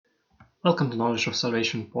Welcome to Knowledge of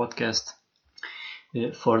Salvation podcast.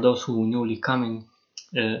 For those who are newly coming,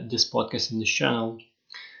 this podcast and this channel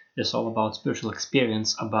is all about spiritual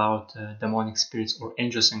experience, about demonic spirits or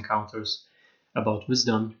angels encounters, about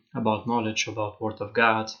wisdom, about knowledge, about Word of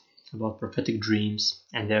God, about prophetic dreams,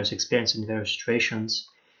 and various experience in various situations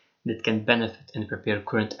that can benefit and prepare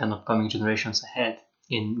current and upcoming generations ahead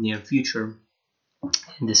in near future.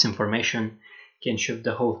 And this information can shift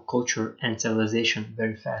the whole culture and civilization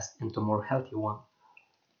very fast into a more healthy one.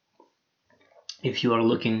 If you are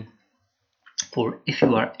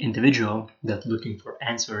individual that looking for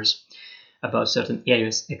answers about certain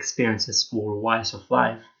areas, experiences, or whys of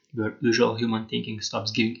life, where usual human thinking stops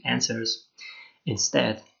giving answers,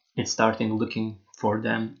 instead it's starting looking for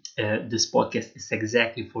them, this podcast is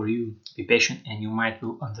exactly for you. Be patient and you might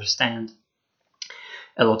will understand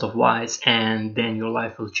a lot of whys, and then your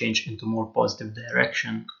life will change into more positive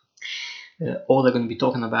direction. All I'm going to be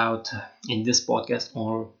talking about in this podcast,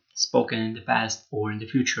 or spoken in the past or in the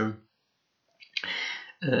future,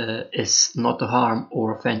 is not to harm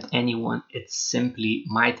or offend anyone. It's simply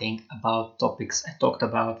my think about topics I talked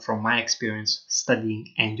about from my experience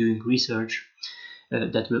studying and doing research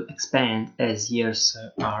that will expand as years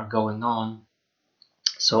are going on.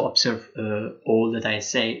 So observe all that I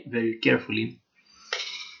say very carefully.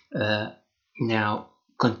 Now,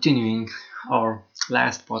 continuing our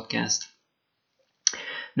last podcast,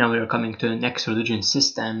 now we are coming to the next religion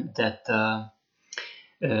system that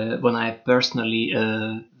when I personally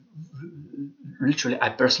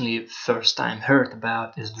first time heard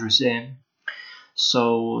about is Druze.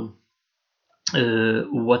 So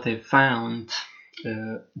what I found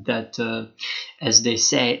that as they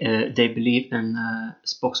say, they believe in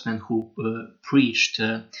spokesmen who preached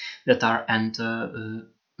that are, and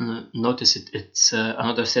notice it's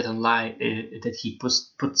another Satan lie, that he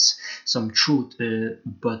puts some truth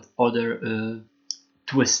but other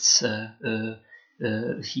twists,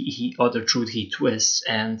 he other truth he twists,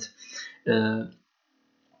 and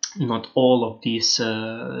not all of these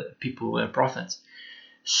people were prophets.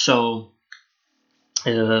 So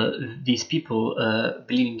these people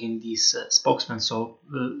believing in these spokesmen, so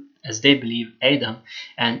as they believe Adam,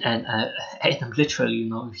 and Adam literally,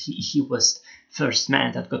 he was first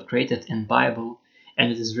man that got created in Bible, and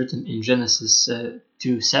it is written in Genesis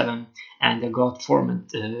 2:7, and the God formed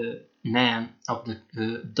man of the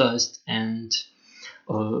dust and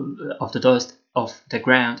of the dust of the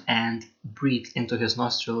ground, and breathed into his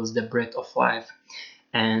nostrils the breath of life,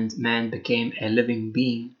 and man became a living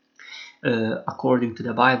being. According to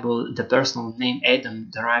the Bible, the personal name Adam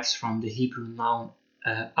derives from the Hebrew noun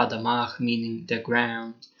Adamah, meaning the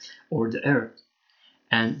ground or the earth.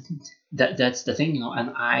 And that's the thing, and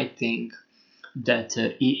I think that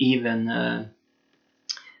even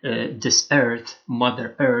this earth,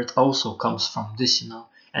 Mother Earth, also comes from this, and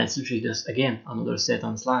it's usually just, again, another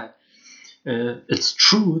Satan's lie. It's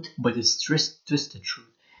truth, but it's twisted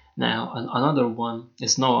truth. Now, another one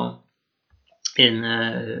is Noah. In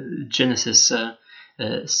Genesis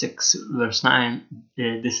 6 verse 9,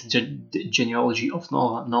 this genealogy of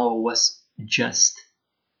Noah. Noah was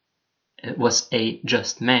a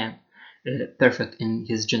just man, perfect in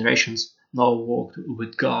his generations. Noah walked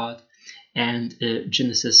with God, and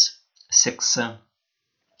Genesis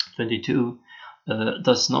 6:22,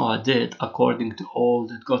 thus Noah did according to all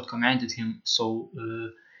that God commanded him, so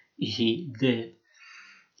he did.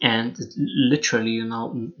 And literally,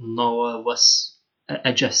 Noah was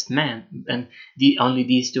a just man, and only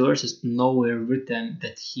these two verses, nowhere written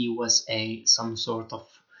that he was some sort of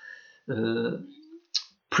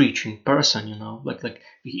preaching person, like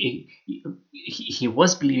he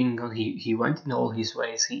was believing God. He went in all his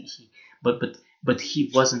ways. But he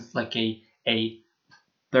wasn't like a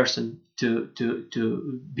person to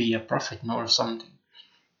be a prophet nor something.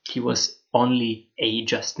 He was only a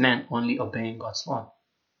just man, only obeying God's law.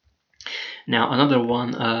 Now, another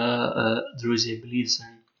one Druze believes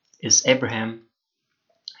in is Abraham,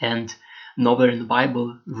 and nowhere in the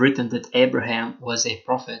Bible written that Abraham was a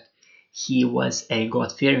prophet. He was a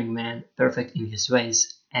God-fearing man, perfect in his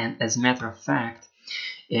ways, and as a matter of fact,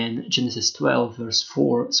 in Genesis 12 verse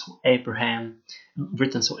 4, so Abraham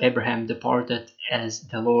departed as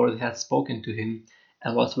the Lord had spoken to him,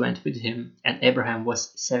 and Lot went with him, and Abraham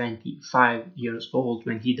was 75 years old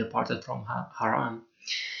when he departed from Haran.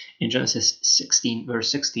 In Genesis 16 verse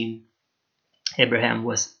 16, Abraham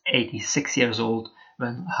was 86 years old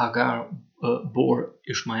when Hagar bore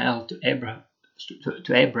Ishmael to Abraham.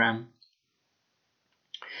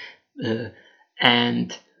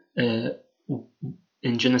 And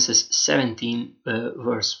in Genesis 17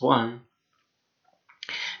 verse 1,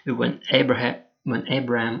 when When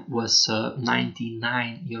Abraham was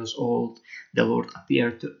 99 years old, the Lord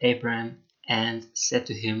appeared to Abraham and said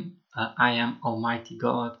to him, I am Almighty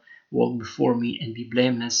God, walk before me and be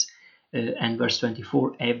blameless. And verse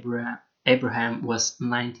 24, Abraham was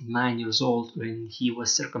 99 years old when he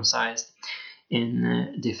was circumcised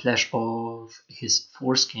in the flesh of his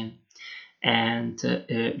foreskin. And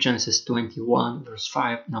Genesis 21 verse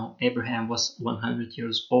 5, now Abraham was 100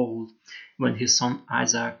 years old when his son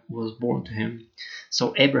Isaac was born to him.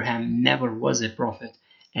 So Abraham never was a prophet,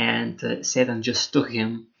 and Satan just took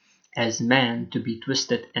him as man to be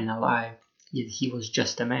twisted and alive, yet he was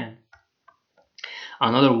just a man.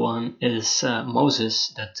 Another one is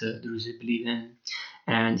Moses, that there is a belief in,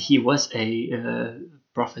 and he was a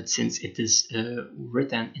prophet, since it is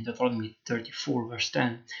written in Deuteronomy 34 verse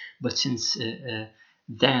 10. But since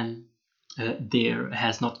then there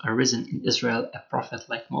has not arisen in Israel a prophet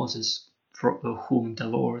like Moses, whom the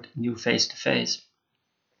Lord knew face to face.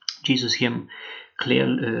 Jesus him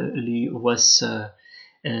clearly was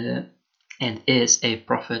and is a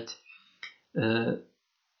prophet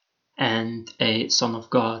and a son of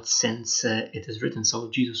God, since it is written so.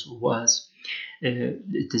 Jesus was.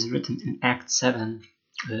 It is written in Acts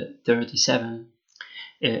 7:37.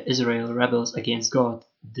 Israel rebels against God.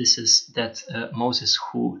 This is that Moses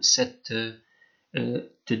who said to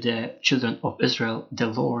the children of Israel, the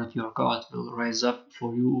Lord your God will raise up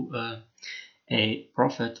for you a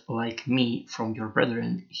prophet like me from your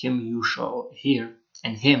brethren. Him you shall hear,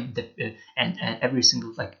 and him and every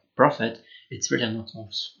single like prophet, it's written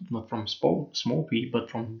not from small p but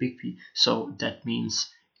from big P. So that means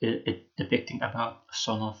it depicting about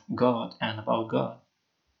Son of God and about God.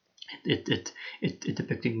 It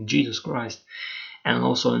depicting Jesus Christ. And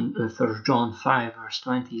also in 1 John 5 verse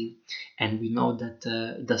 20, and we know that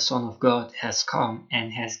the Son of God has come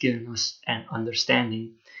and has given us an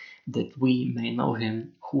understanding that we may know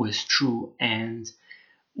him who is true, and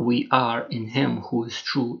we are in him who is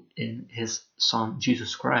true, in his Son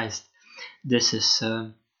Jesus Christ. This is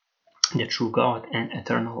the true God and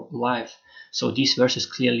eternal life. So these verses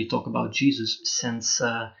clearly talk about Jesus, since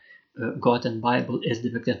God in Bible is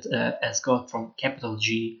depicted as God from capital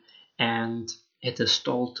G, and it is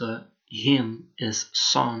told him is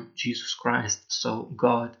Son Jesus Christ. So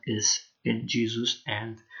God is in Jesus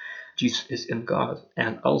and Jesus is in God.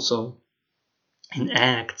 And also in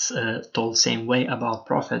Acts told same way about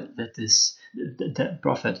prophet, that is the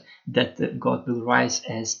prophet that God will rise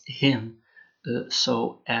as him.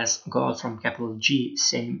 So as God from capital G,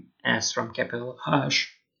 same as from capital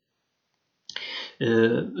H.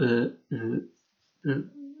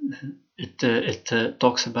 It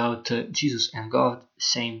talks about Jesus and God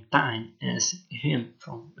same time as him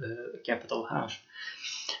from capital H.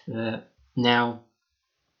 Now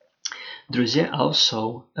Druze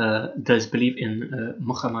also does believe in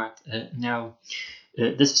Muhammad.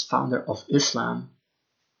 This is founder of Islam,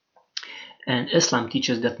 and Islam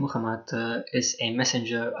teaches that Muhammad is a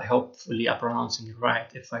messenger. I hopefully I'm pronouncing it right.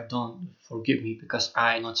 If I don't, forgive me, because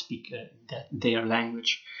I not speak their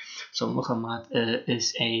language. So Muhammad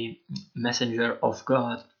is a messenger of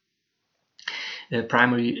God. The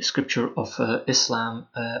primary scripture of Islam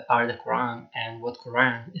are the Quran, and what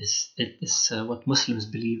Quran is, it is what Muslims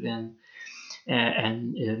believe in.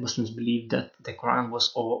 And Muslims believe that the Quran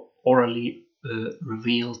was orally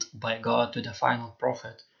revealed by God to the final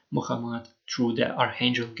prophet Muhammad through the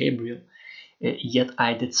Archangel Gabriel. Yet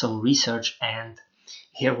I did some research, and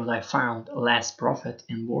here what I found: last prophet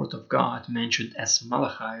in Word of God mentioned as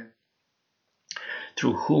Malachi,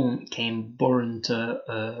 through whom came born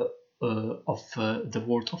of the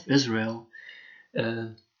word of Israel.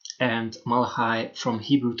 And Malachi from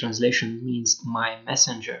Hebrew translation means my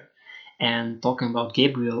messenger. And talking about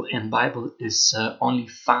Gabriel in Bible is only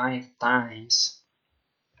 5 times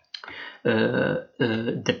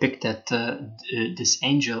depicted this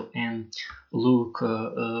angel in Luke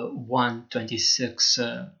 1:26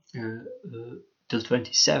 till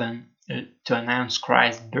 27 to announce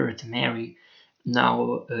Christ's birth to Mary.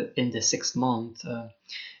 Now in the 6th month,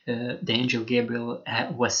 the angel Gabriel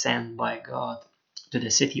was sent by God to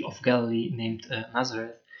the city of Galilee named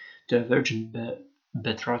Nazareth, to a virgin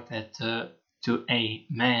betrothed to a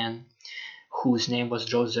man whose name was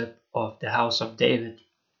Joseph of the house of David.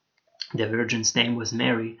 The virgin's name was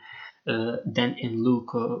Mary. Then in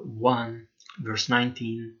Luke 1 verse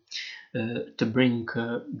 19, to bring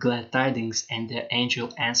glad tidings, and the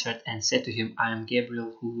angel answered and said to him, I am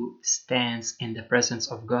Gabriel, who stands in the presence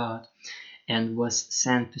of God, and was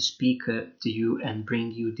sent to speak to you and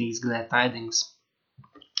bring you these glad tidings.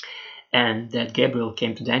 and that Gabriel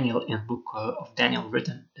came to Daniel in book of Daniel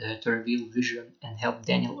written to reveal vision and help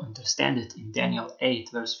Daniel understand it in Daniel 8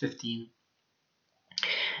 verse 15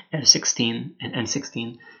 16 and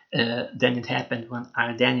 16. Then it happened when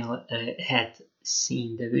Daniel had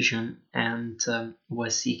seen the vision and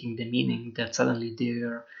was seeking the meaning, that suddenly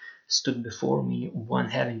there stood before me one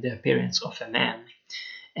having the appearance of a man.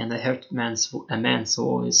 And I heard a man's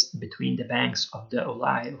voice between the banks of the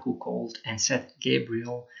Ulai, who called and said,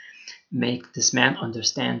 Gabriel, make this man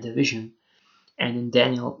understand the vision. And in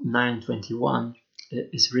Daniel 9:21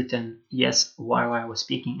 is written, yes, while I was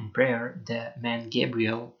speaking in prayer, the man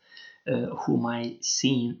Gabriel, whom I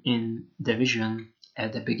seen in the vision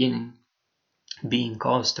at the beginning, being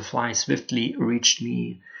caused to fly swiftly, reached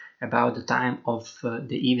me about the time of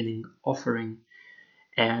the evening offering.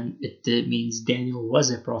 And it means Daniel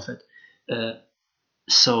was a prophet.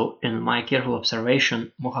 So in my careful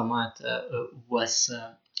observation, Muhammad was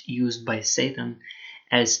used by Satan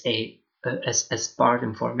as as part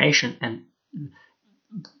information, and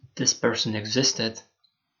this person existed,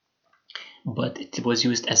 but it was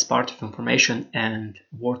used as part of information, and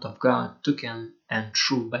word of God taken and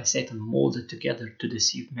true by Satan molded together to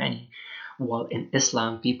deceive many. While in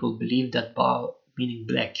Islam people believe that Baal, meaning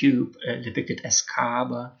black cube, depicted as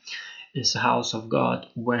Kaaba, is the house of God,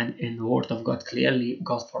 when in the word of God clearly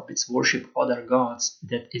God forbids worship other gods,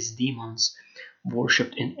 that is demons,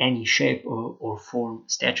 worshipped in any shape or form,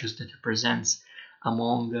 statues that represents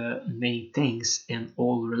among many things in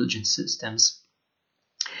all religion systems,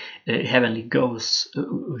 heavenly ghosts,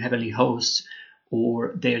 heavenly hosts,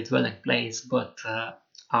 or their dwelling place, but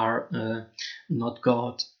are not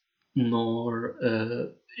God, nor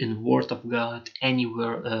in word of God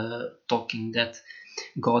anywhere talking that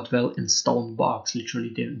God dwell in stone box.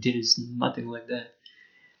 Literally, there is nothing like that.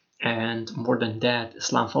 And more than that,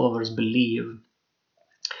 Islam followers believe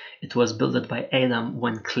it was built by Adam,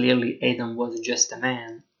 when clearly Adam was just a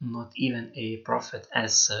man, not even a prophet,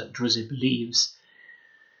 as Druze believes.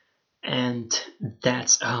 And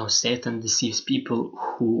that's how Satan deceives people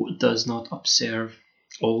who does not observe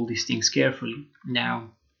all these things carefully.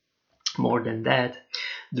 Now, more than that,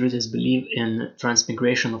 Druids believe in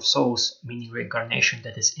transmigration of souls, meaning reincarnation,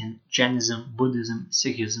 that is in Jainism, Buddhism,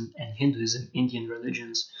 Sikhism, and Hinduism, Indian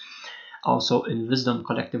religions. Also in wisdom,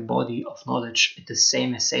 collective body of knowledge, it is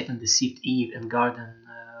same as Satan deceived Eve in Garden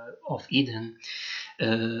of Eden.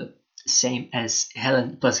 Same as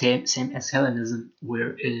same as Hellenism,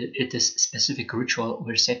 where it is specific ritual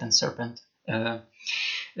where Satan serpent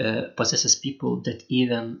possesses people that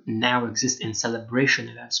even now exist in celebration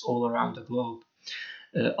events all around the globe.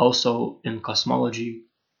 Also in cosmology,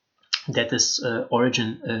 that is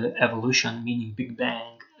origin evolution, meaning Big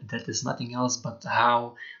Bang, that is nothing else but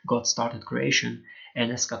how God started creation.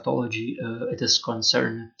 And eschatology, it is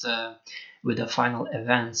concerned with the final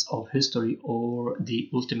events of history or the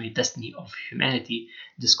ultimate destiny of humanity.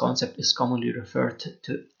 This concept is commonly referred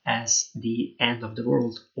to as the end of the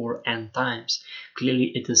world or end times.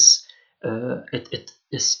 Clearly, it is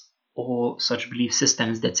all such belief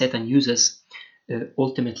systems that Satan uses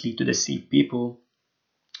ultimately to deceive people,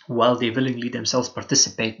 while they willingly themselves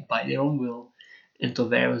participate by their own will into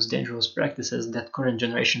various dangerous practices that current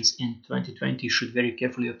generations in 2020 should very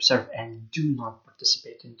carefully observe and do not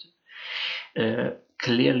participate into.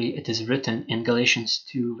 Clearly, it is written in Galatians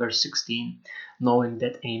 2, verse 16, knowing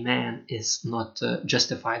that a man is not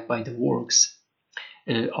justified by the works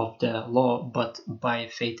of the law, but by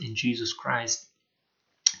faith in Jesus Christ.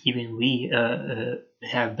 Even we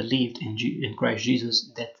have believed in Christ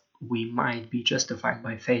Jesus, that we might be justified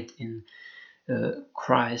by faith in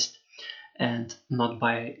Christ, and not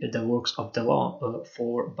by the works of the law,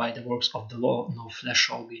 for by the works of the law no flesh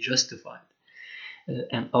shall be justified.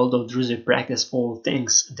 And although Druze practice all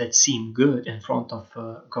things that seem good in front of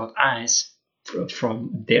God's eyes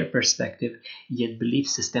from their perspective, yet belief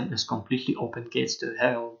system is completely open gates to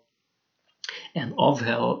hell, and of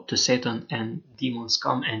hell to Satan, and demons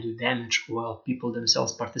come and do damage, while people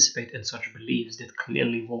themselves participate in such beliefs that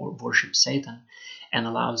clearly worship Satan and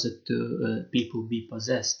allows it to people be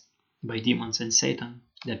possessed by demons and Satan,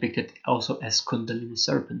 depicted also as Kundalini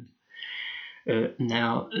serpent.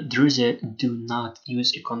 Now, Druze do not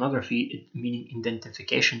use iconography, meaning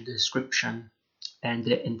identification, description, and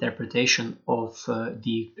the interpretation of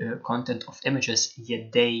the content of images,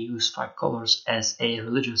 yet they use 5 colors as a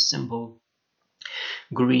religious symbol: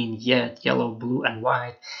 green, red, yellow, blue, and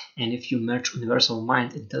white. And if you merge universal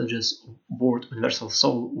mind, intelligence, word, universal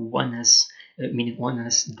soul, oneness, meaning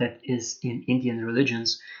oneness, that is in Indian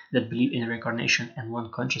religions that believe in reincarnation, and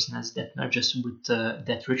one consciousness that merges with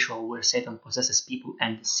that ritual where Satan possesses people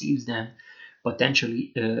and deceives them,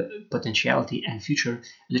 potentiality and future.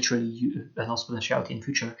 Literally, and also potentiality and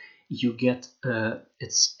future. You get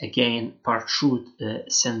it's again part truth,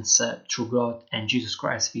 since through God and Jesus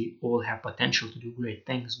Christ we all have potential to do great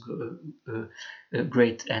things,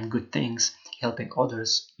 great and good things, helping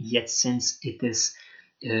others. Yet since in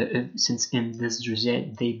this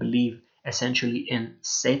Judea they believe essentially in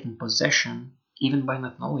Satan possession, even by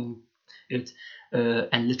not knowing it,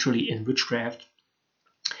 and literally in witchcraft.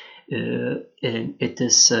 And it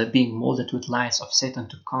is being molded with lies of Satan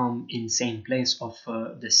to come in same place of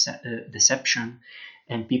deception,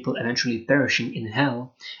 and people eventually perishing in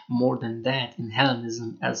hell. More than that, in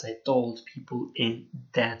Hellenism, as I told, people in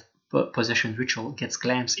that possession ritual gets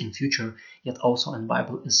glimpse in future, yet also in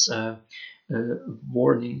Bible is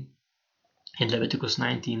warning in Leviticus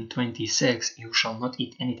 19:26, you shall not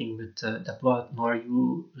eat anything with the blood,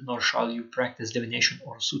 nor shall you practice divination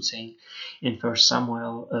or soothsaying. In 1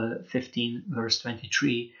 Samuel 15 verse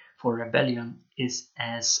 23, for rebellion is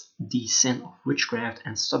as the sin of witchcraft,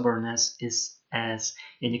 and stubbornness is as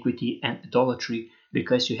iniquity and idolatry.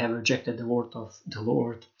 Because you have rejected the word of the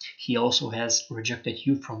Lord, he also has rejected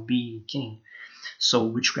you from being king. So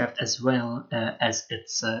witchcraft, as well as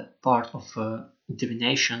it's part of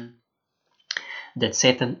divination, that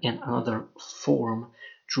Satan in another form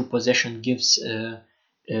through possession gives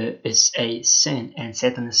is a sin, and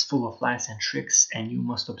Satan is full of lies and tricks, and you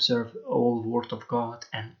must observe all word of God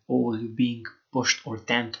and all you being pushed or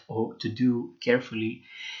tempted or to do carefully.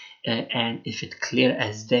 And if it clear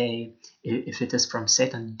as day, if it is from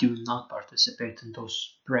Satan, do not participate in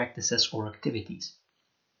those practices or activities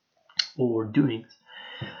or doings.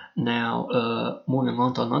 Now, moving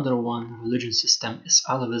on to another one, religion system is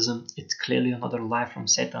Alavism. It's clearly another lie from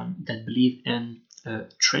Satan that believe in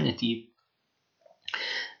Trinity,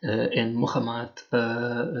 in Muhammad,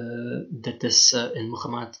 that is in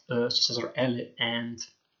Muhammad, Successor Ali, and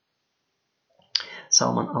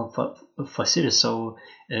Salman al-Fasiri. So,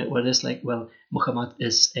 what is like, well, Muhammad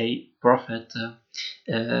is a prophet,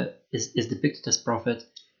 is depicted as prophet,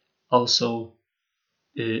 also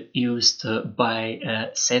used by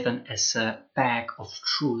Satan as a pack of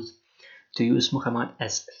truth, to use Muhammad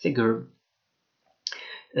as a figure,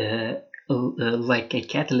 like a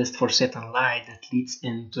catalyst for Satan lie that leads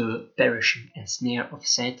into perishing and snare of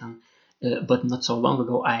Satan. But not so long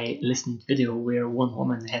ago, I listened to a video where one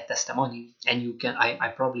woman had testimony, and I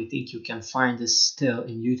probably think you can find this still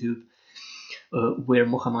in YouTube, where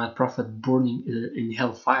Muhammad prophet burning in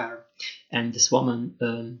hellfire, and this woman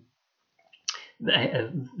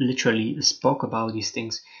literally spoke about these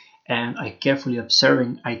things. And I carefully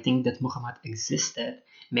observing, I think that Muhammad existed.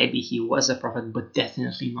 Maybe he was a prophet, but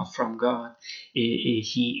definitely not from God.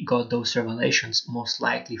 He got those revelations most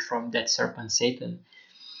likely from that serpent Satan,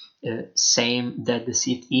 same that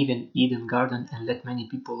deceived even Eden Garden and led many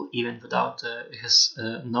people even without his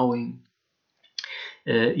knowing,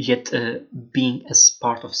 yet being as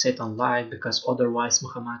part of Satan lie, because otherwise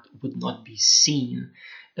Muhammad would not be seen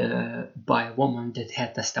by a woman that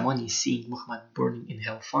had testimony seeing Muhammad burning in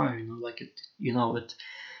hellfire. Like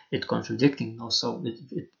it contradicting. So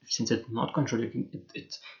since it's not contradicting,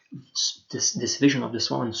 this vision of this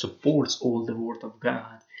woman supports all the word of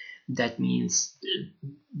God. That means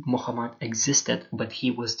Muhammad existed, but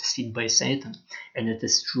he was deceived by Satan, and it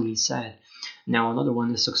is truly sad. Now another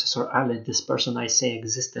one is Successor Ali. This person I say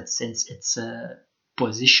existed since its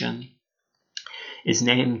position is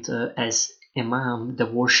named as Imam, the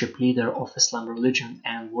worship leader of Islam religion,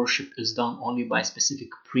 and worship is done only by specific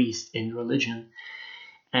priest in religion.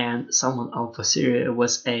 And Salman al-Fasiri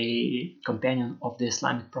was a companion of the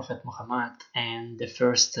Islamic prophet Muhammad and the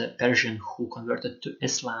first Persian who converted to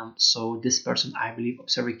Islam. So this person, I believe,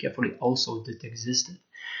 observing carefully, also did exist.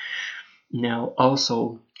 Now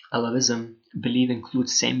also Alavism belief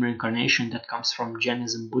includes same reincarnation that comes from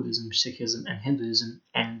Jainism, Buddhism, Sikhism, and Hinduism,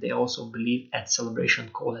 and they also believe at celebration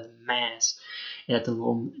called as Mass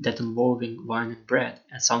that involving wine and bread.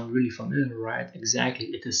 That sounds really familiar, right? Exactly.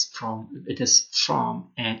 It is from,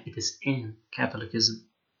 and it is in Catholicism.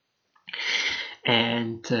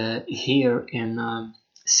 And here in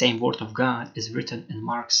same word of God is written in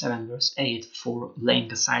Mark 7 verse 8, for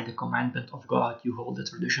laying aside the commandment of God, you hold the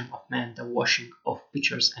tradition of man, the washing of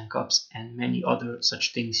pitchers and cups, and many other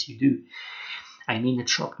such things you do. I mean, it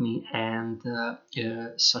shocked me, and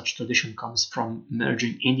such tradition comes from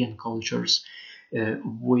merging Indian cultures,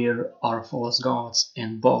 where are false gods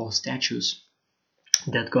and Baal statues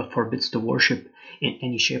that God forbids to worship in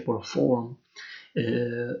any shape or form,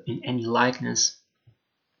 in any likeness.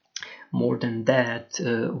 More than that,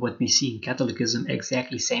 what we see in Catholicism,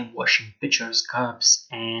 exactly same washing pitchers, cups,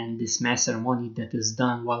 and this mass ceremony that is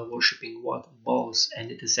done while worshipping water balls,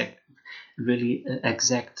 and it is really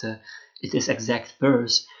exact. It is exact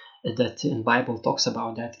verse that in Bible talks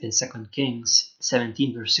about that in 2 Kings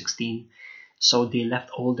 17 verse 16. So they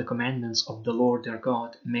left all the commandments of the Lord their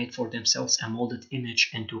God, made for themselves a molded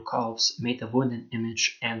image and 2 calves, made a wooden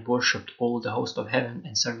image, and worshipped all the host of heaven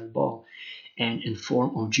and served Baal, and in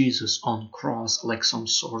form of Jesus on cross, like some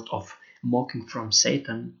sort of mocking from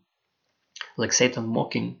Satan, like Satan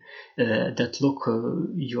mocking that look,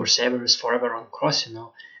 your Savior is forever on cross,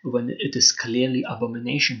 when it is clearly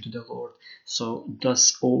abomination to the Lord. So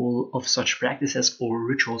thus all of such practices or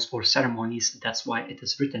rituals or ceremonies, that's why it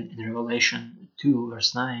is written in Revelation 2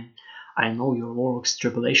 verse 9, I know your works,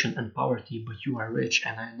 tribulation and poverty, but you are rich,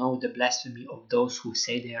 and I know the blasphemy of those who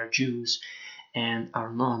say they are Jews and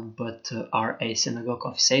are not, but are a synagogue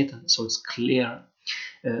of Satan. So it's clear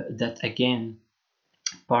that again,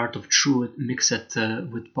 part of truth mixed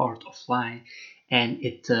with part of lie, and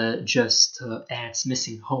it just adds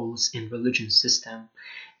missing holes in religion system.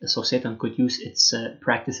 So Satan could use its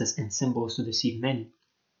practices and symbols to deceive many.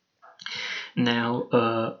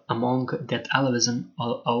 Now, among that Alavism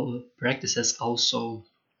practices also,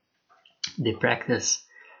 they practice,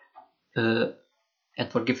 and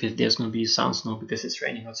forgive if there's going to be sounds now because it's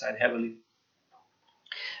raining outside heavily.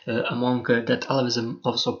 Among that Alavism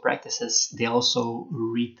also practices, they also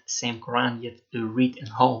read same Quran, yet read in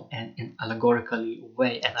home and in allegorically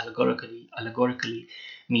way. And allegorically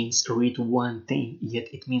means read one thing, yet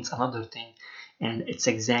it means another thing. And it's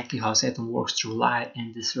exactly how Satan works through lie.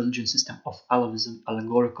 And this religion system of Alavism,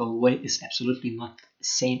 allegorical way, is absolutely not the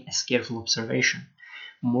same as careful observation.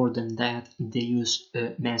 More than that, they use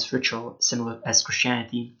man's ritual, similar as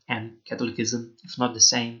Christianity and Catholicism, if not the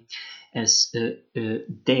same, as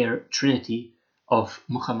their trinity of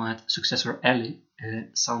Muhammad, successor Ali,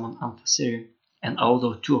 Salman al-Fasiri. And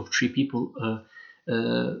although two of three people,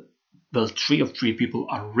 well, three of three people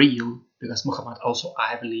are real, because Muhammad also,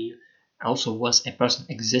 I believe, also was a person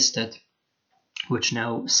existed, which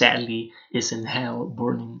now sadly is in hell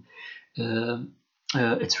burning.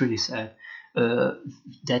 It's really sad.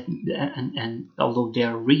 That and although they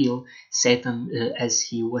are real, Satan, as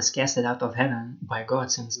he was casted out of heaven by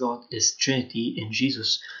God, since God is Trinity in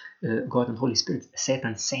Jesus, God and Holy Spirit,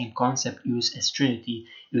 Satan, same concept used as Trinity,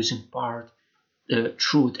 using part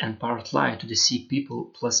truth and part lie to deceive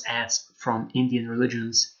people, plus adds from Indian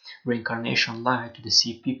religions reincarnation lie to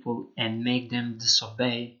deceive people and make them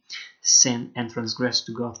disobey, sin, and transgress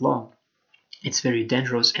to God's law. It's very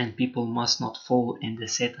dangerous, and people must not fall in the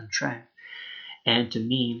Satan trap. And to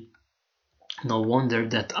me, no wonder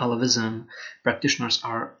that Alavism practitioners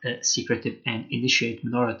are secretive and initiate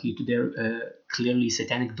minority to their clearly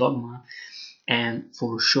satanic dogma, and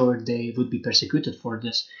for sure they would be persecuted for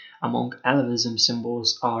this. Among Alavism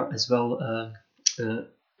symbols are as well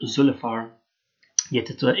Zulfar, yet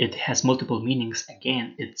it has multiple meanings.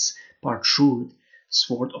 Again, it's part truth,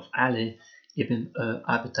 sword of Ali ibn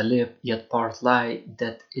Abi Talib, yet part lie,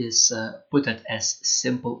 that is put as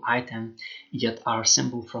simple item, yet are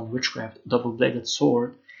symbol from witchcraft, double-bladed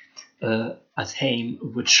sword, at Haim,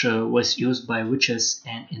 which was used by witches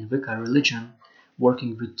and in Wicca religion,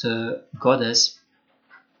 working with goddess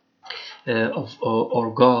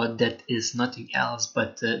or God that is nothing else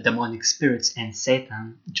but demonic spirits, and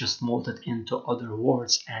Satan just molded into other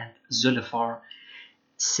words, and Zulfar,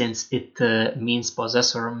 since it means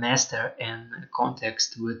possessor, master, in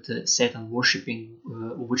context with Satan worshipping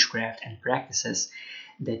witchcraft and practices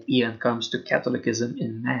that even comes to Catholicism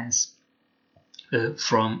in Mass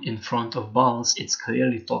from in front of Baals. It's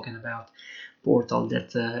clearly talking about portal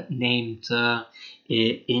that named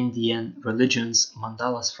Indian religions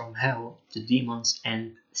mandalas from hell to demons,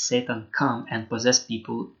 and Satan come and possess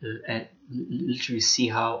people, and literally see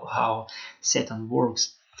how Satan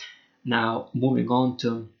works. Now moving on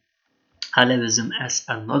to Alevism as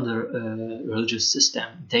another religious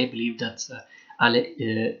system, they believe that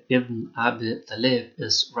Ali ibn Abi Talib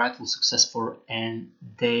is rightful successor, and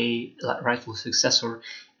they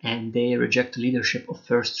reject the leadership of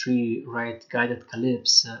first three right guided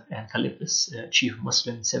caliphs, and caliph is chief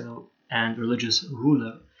Muslim civil and religious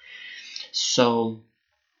ruler. So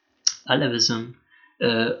Alevism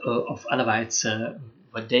of Alawites,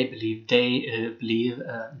 what they believe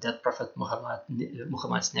that Prophet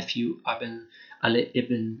Muhammad's nephew Ali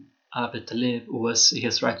ibn Abi Talib was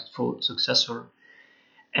his rightful successor,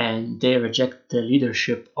 and they reject the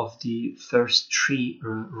leadership of the first three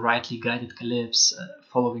rightly guided caliphs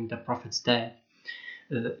following the Prophet's death.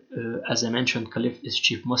 As I mentioned, Caliph is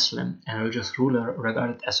chief Muslim and religious ruler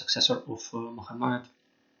regarded as successor of Muhammad.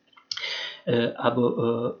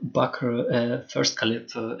 Abu Bakr, first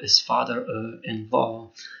Caliph, is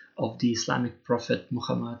father-in-law of the Islamic prophet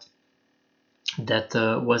Muhammad, that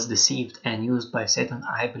was deceived and used by Satan,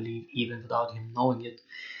 I believe, even without him knowing it.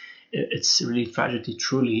 It's really tragedy,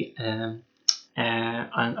 truly. And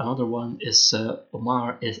another one is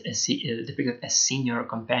Omar is depicted as senior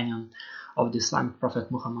companion of the Islamic prophet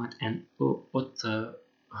Muhammad, and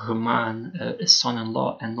Haman is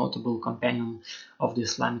son-in-law and notable companion of the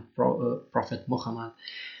Islamic prophet Muhammad.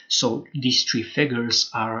 So these three figures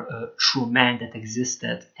are true men that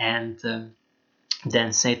existed, and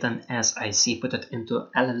then Satan, as I see, put it into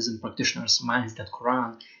Alevism practitioners' minds that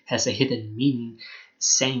Quran has a hidden meaning.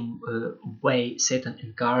 Same way Satan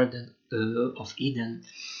in Garden of Eden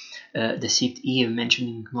deceived Eve,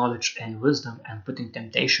 mentioning knowledge and wisdom and putting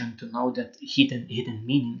temptation to know that hidden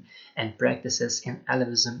meaning and practices in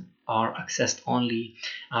Alevism are accessed only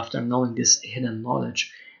after knowing this hidden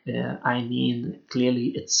knowledge. I mean, clearly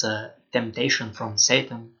it's a temptation from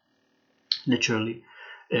Satan, literally.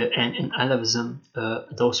 And in Alevism,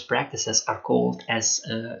 those practices are called as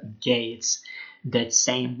gates. That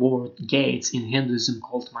same word gates in Hinduism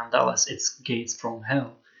called mandalas. It's gates from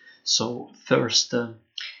hell. So first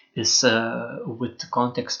is with the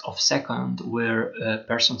context of second, where a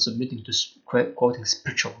person submitting to quoting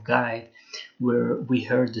spiritual guide, where we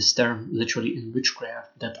heard this term literally in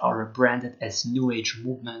witchcraft that are branded as New Age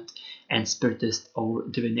movement and spiritist or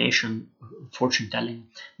divination, fortune telling,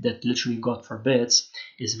 that literally God forbids,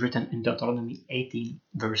 is written in Deuteronomy 18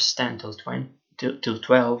 verse 10 till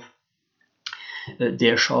 12.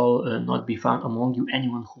 There shall not be found among you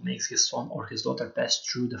anyone who makes his son or his daughter pass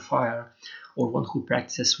through the fire, or one who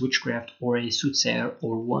practices witchcraft, or a soothsayer,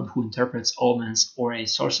 or one who interprets omens, or a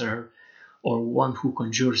sorcerer, or one who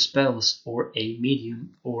conjures spells, or a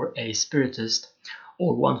medium, or a spiritist,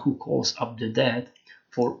 or one who calls up the dead,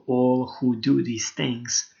 for all who do these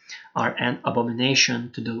things are an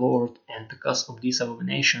abomination to the Lord, and because of these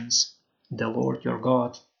abominations the Lord your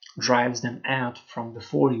God drives them out from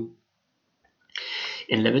before you.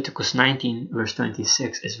 In Leviticus 19 verse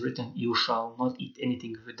 26 is written, "You shall not eat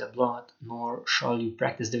anything with the blood, nor shall you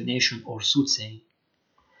practice divination or soothsaying."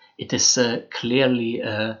 It is clearly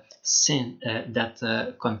a sin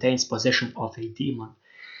that contains possession of a demon.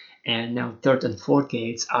 And now third and fourth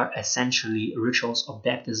gates are essentially rituals of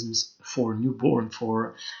baptisms for newborn,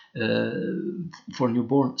 for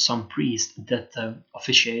newborn, some priest that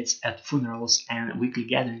officiates at funerals and weekly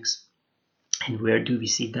gatherings. And where do we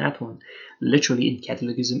see that one? Literally in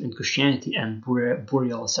Catholicism and Christianity and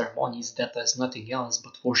burial ceremonies, that is nothing else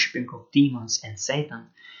but worshipping of demons and Satan.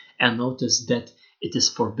 And notice that it is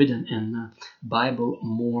forbidden in the Bible.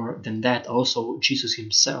 More than that, also Jesus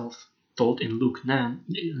himself told in Luke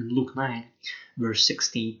 9 verse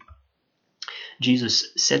 16,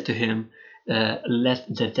 Jesus said to him, let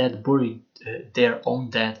the dead bury their own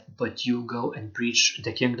dead, but you go and preach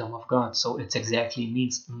the kingdom of God. So it exactly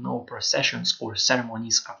means no processions or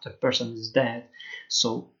ceremonies after a person is dead.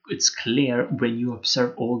 So it's clear when you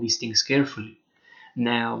observe all these things carefully.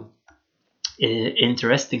 Now,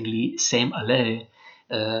 interestingly, same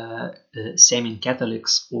same in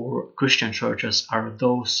Catholics or Christian churches are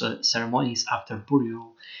those ceremonies after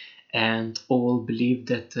burial, and all believe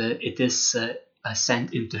that it is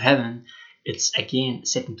ascent into heaven. It's again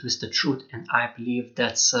Satan twisted truth, and I believe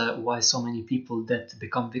that's why so many people that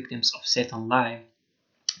become victims of Satan lie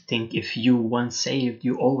think if you once saved,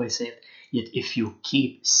 you always saved. Yet if you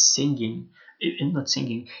keep singing, not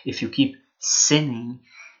singing, if you keep sinning,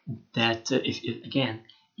 that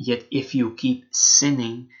if you keep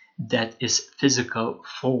sinning, that is physical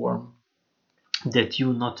form, that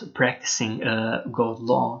you not practicing God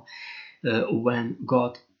law, when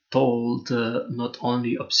God told not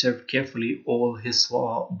only observe carefully all his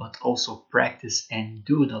law, but also practice and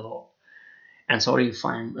do the law. And sorry if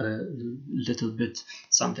I'm a little bit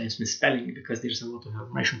sometimes misspelling, because there's a lot of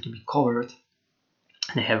information to be covered,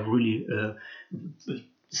 and I have really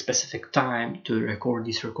specific time to record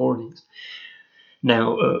these recordings.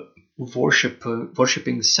 Now,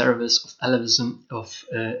 worshipping service of Alevism, of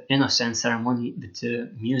innocent ceremony with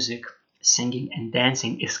music, singing and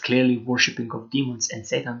dancing, is clearly worshipping of demons and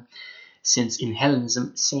Satan, since in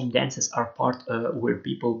Hellenism same dances are part where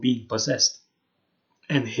people being possessed.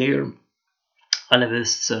 And here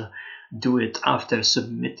Alevists do it after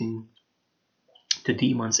submitting to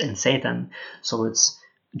demons and Satan, so it's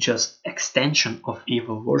just extension of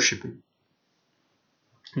evil worshipping.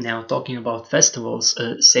 Now, talking about festivals,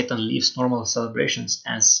 Satan leaves normal celebrations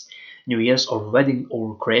as New Year's or wedding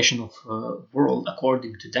or creation of world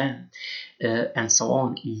according to them, and so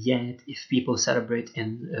on. Yet, if people celebrate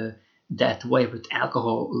in that way with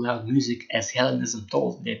alcohol, loud music, as Hellenism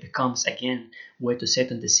told, it becomes again way to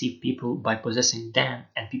Satan deceive people by possessing them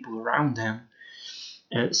and people around them.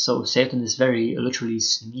 So Satan is very literally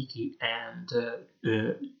sneaky and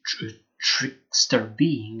trickster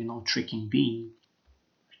being, tricking being.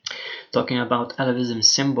 Talking about Alevism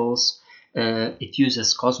symbols, it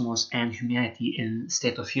uses cosmos and humanity in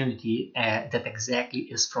state of unity that exactly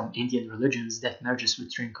is from Indian religions that merges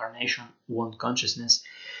with reincarnation, one consciousness,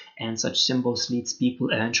 and such symbols leads people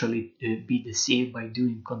eventually to be deceived by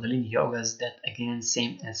doing Kundalini yogas that again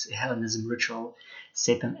same as Hellenism ritual.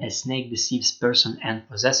 Satan as snake deceives person and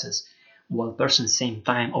possesses, while person same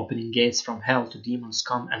time opening gates from hell to demons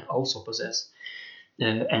come and also possess.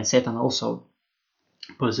 And Satan also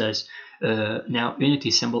possess. Now,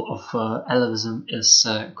 unity symbol of Alevism is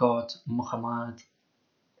God, Muhammad,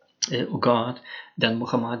 God, then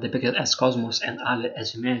Muhammad depicted as cosmos and Ali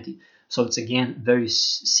as humanity. So it's again very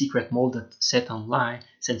secret molded Satan lie,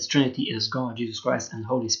 since Trinity is God, Jesus Christ, and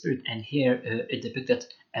Holy Spirit, and here it depicted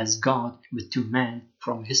as God with two men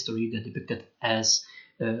from history that depicted as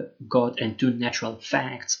God and two natural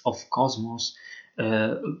facts of cosmos,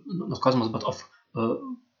 not cosmos, but uh,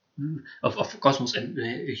 of cosmos and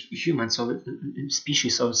human, so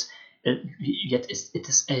species. So it's, yet it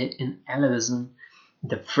is in Alevism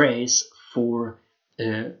the phrase for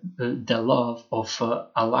the love of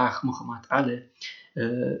Allah, Muhammad Ali,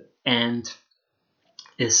 and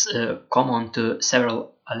is common to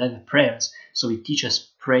several Alevi prayers. So it teaches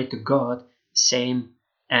pray to God same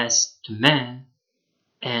as to man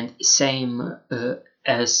and same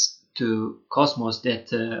as to cosmos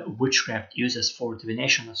that witchcraft uses for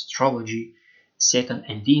divination, astrology, Satan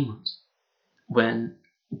and demons. When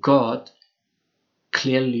God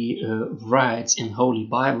clearly writes in Holy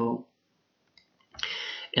Bible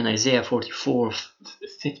in Isaiah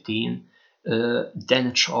 44:15, then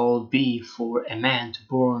it shall be for a man to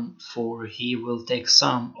born, for he will take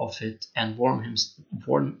some of it and warm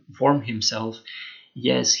himself.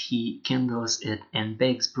 Yes, he kindles it and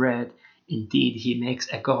bakes bread. Indeed, he makes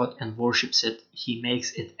a god and worships it. He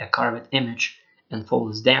makes it a carved image and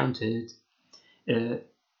falls down to it.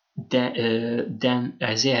 Then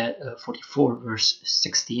Isaiah 44 verse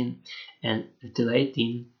 16 and till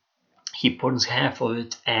 18, he burns half of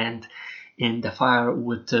it, and in the fire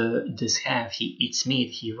with this half he eats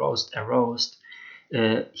meat. He roasts a roast,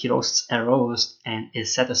 and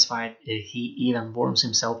is satisfied. He even warms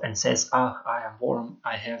himself and says, "Ah, I am warm.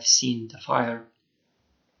 I have seen the fire."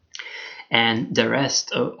 And the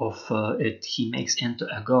rest of it he makes into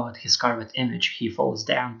a god, his carved image. He falls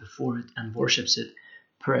down before it and worships it,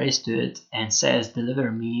 prays to it, and says,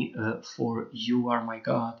 "Deliver me, for you are my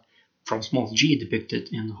God." From small g depicted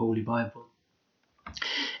in the Holy Bible.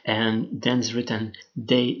 And then is written,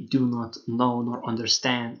 "They do not know nor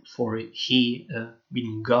understand, for he,"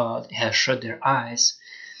 meaning God, "has shut their eyes,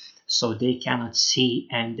 so they cannot see,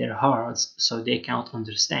 and their hearts, so they cannot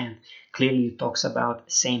understand." Clearly it talks about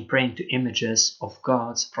same praying to images of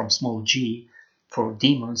gods from small g, for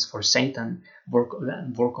demons, for Satan,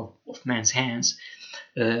 work of man's hands,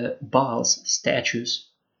 Baals, statues,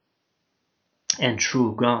 and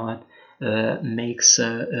true God makes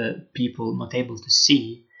people not able to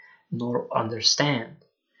see nor understand.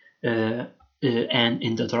 And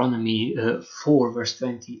in Deuteronomy 4 verse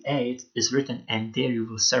 28 is written, "And there you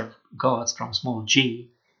will serve gods from small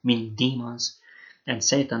g," meaning demons, "and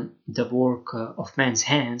Satan, the work of man's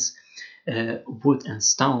hands, wood and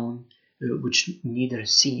stone, which neither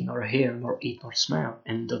see nor hear nor eat nor smell."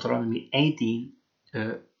 And Deuteronomy 18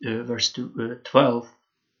 verse 12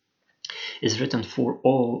 is written, "For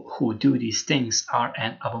all who do these things are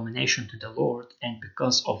an abomination to the Lord, and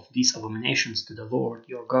because of these abominations to the Lord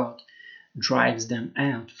your God drives them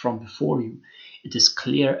out from before you." It is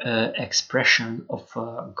clear expression of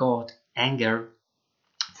God anger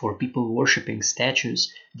for people worshipping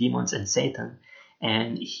statues, demons, and Satan,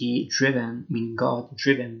 and he driven, meaning God,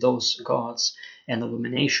 driven those gods and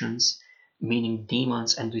abominations, meaning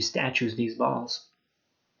demons, and these statues, these Baals,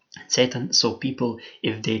 Satan. So people,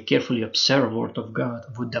 if they carefully observe word of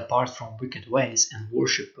God, would depart from wicked ways and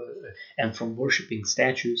worship and from worshipping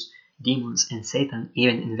statues, demons, and Satan,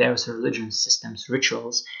 even in various religion systems,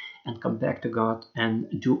 rituals, and come back to God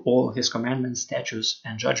and do all His commandments, statutes,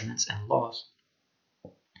 and judgments and laws.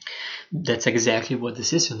 That's exactly what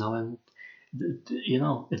this is, and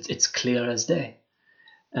it's clear as day.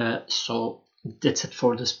 So that's it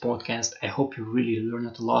for this podcast. I hope you really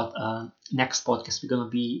learned a lot. Next podcast, we're gonna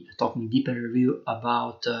be talking deeper review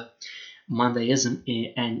about Mondayism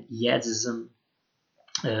and Yadzism.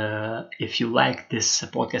 If you like this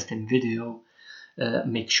podcast and video,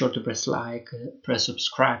 make sure to press like, press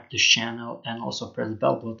subscribe to this channel, and also press the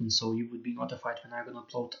bell button so you would be notified when I'm gonna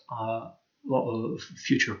upload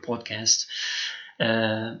future podcasts.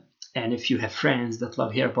 And if you have friends that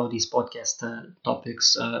love hear about these podcast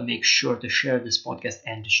topics, make sure to share this podcast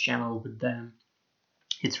and this channel with them.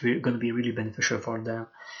 It's going to be really beneficial for them.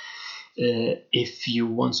 If you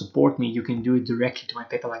want to support me, you can do it directly to my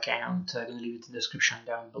PayPal account. I'm going to leave it in the description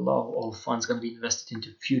down below. All funds going to be invested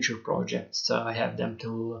into future projects. I have them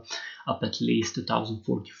till up at least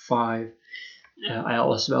 2045. I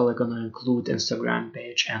also are going to include Instagram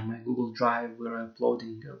page and my Google Drive where I'm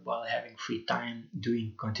uploading while having free time,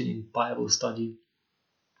 doing continuing Bible study.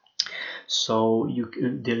 So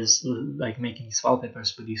there's like making these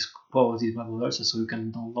wallpapers with these quotes, these Bible verses, so you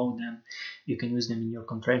can download them. You can use them in your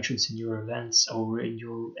conventions, in your events, or in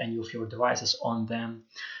any of your devices on them.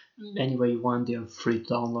 Any way you want, they're free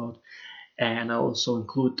to download. And I also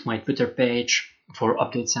include my Twitter page for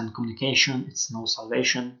updates and communication. It's No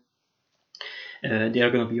Salvation. They are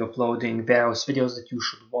going to be uploading various videos that you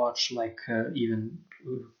should watch, like even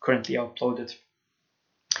currently uploaded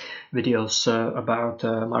videos about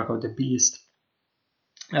Mark of the Beast,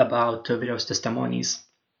 about various testimonies,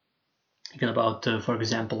 even about, for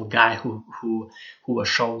example, a guy who was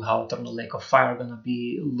shown how eternal lake of fire gonna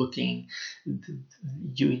be looking.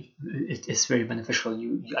 It is very beneficial.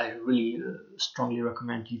 I really strongly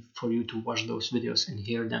recommend for you to watch those videos and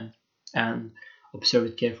hear them and observe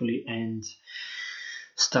it carefully and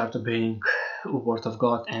start obeying the word of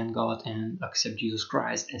God and accept Jesus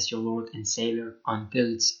Christ as your Lord and Savior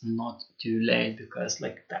until it's not too late, because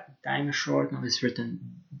like time is short now. It's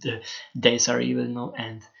written the days are evil now,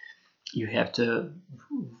 and you have to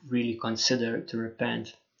really consider to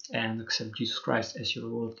repent and accept Jesus Christ as your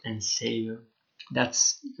Lord and Savior.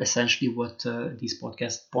 That's essentially what these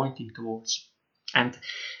podcasts pointing towards. And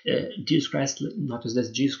Jesus Christ, notice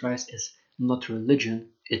that Jesus Christ is not religion,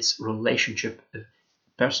 it's relationship.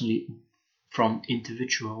 Personally, from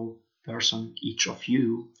individual person, each of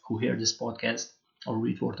you who hear this podcast or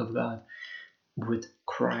read Word of God, with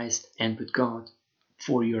Christ and with God,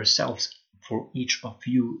 for yourselves, for each of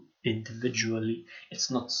you individually.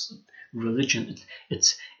 It's not religion.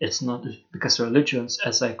 It's not, because religions,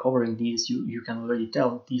 as I cover in these, you can already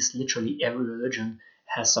tell these. Literally every religion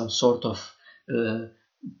has some sort of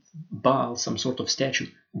Baal, some sort of statue.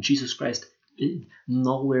 Jesus Christ,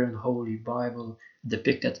 nowhere in the Holy Bible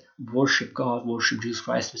depicted worship God, worship Jesus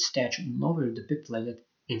Christ with statue. Nowhere depicted like that.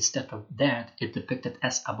 Instead of that, it depicted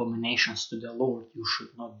as abominations to the Lord. You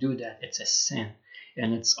should not do that. It's a sin.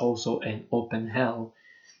 And it's also an open hell.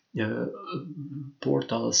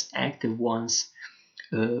 Portals, active ones,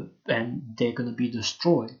 and they're gonna be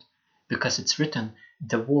destroyed, because it's written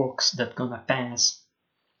the works that gonna pass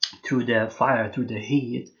through the fire, through the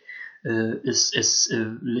heat, is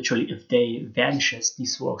literally, if they vanishes,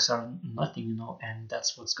 these works are nothing, and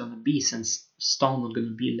that's what's gonna be, since stone not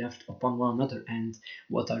gonna be left upon one another. And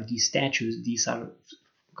what are these statues? These are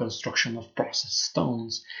construction of processed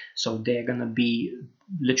stones, so they're gonna be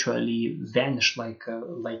literally vanish like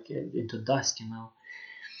into dust,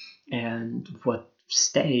 and what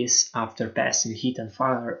stays after passing heat and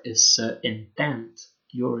fire is intent,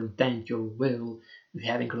 your will,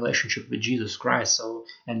 having relationship with Jesus Christ, so,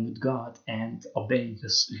 and with God, and obeying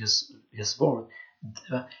his word.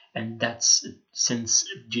 And that's, since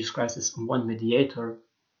Jesus Christ is one mediator,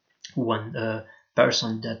 one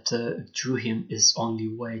person, that through him is only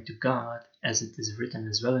way to God, as it is written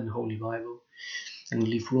as well in the Holy Bible, and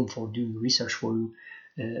leave room for doing research for you.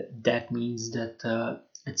 That means that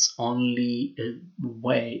it's only a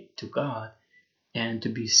way to God and to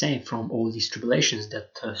be saved from all these tribulations that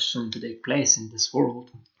soon to take place in this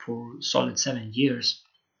world for solid 7 years.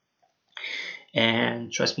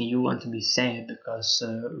 And trust me, you want to be saved, because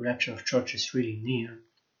rapture of church is really near,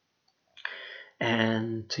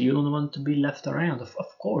 and you don't want to be left around. Of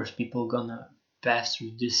course, people gonna pass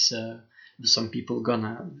through this. Some people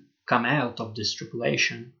gonna come out of this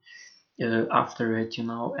tribulation after it,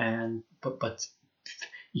 and but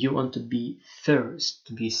you want to be first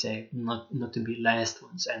to be saved, not to be last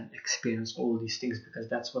ones and experience all these things, because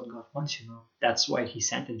that's what God wants, That's why he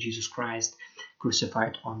sent Jesus Christ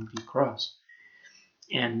crucified on the cross.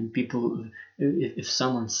 And people, if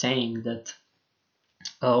someone's saying that,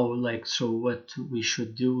 oh, like, so what we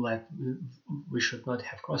should do, like, we should not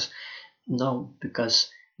have cross. No, because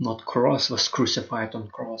not cross was crucified on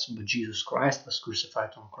cross, but Jesus Christ was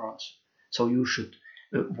crucified on cross. So you should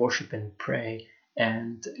worship and pray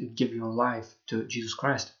and give your life to Jesus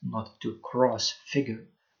Christ, not to cross figure.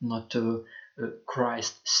 not to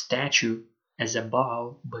Christ statue as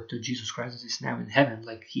above, but to Jesus Christ that is now in heaven.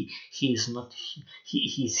 Like he is not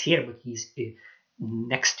he's here, but he's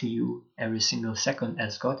next to you every single second,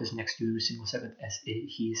 as God is next to you every single second, as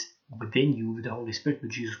he is within you with the Holy Spirit,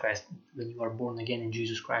 with Jesus Christ, when you are born again in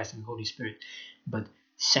Jesus Christ and Holy Spirit. But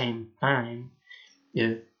same time,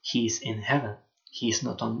 he's in heaven. He's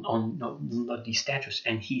not on not these statues,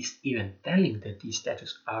 and he's even telling that these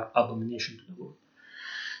statues are abomination to the Lord.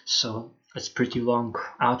 So it's pretty long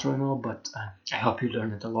outro now, but I hope you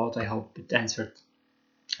learned it a lot. I hope it answered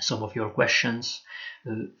some of your questions.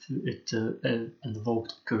 It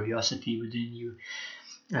invoked curiosity within you.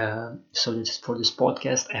 So that's for this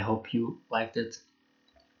podcast. I hope you liked it,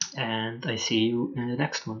 and I see you in the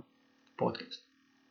next one podcast.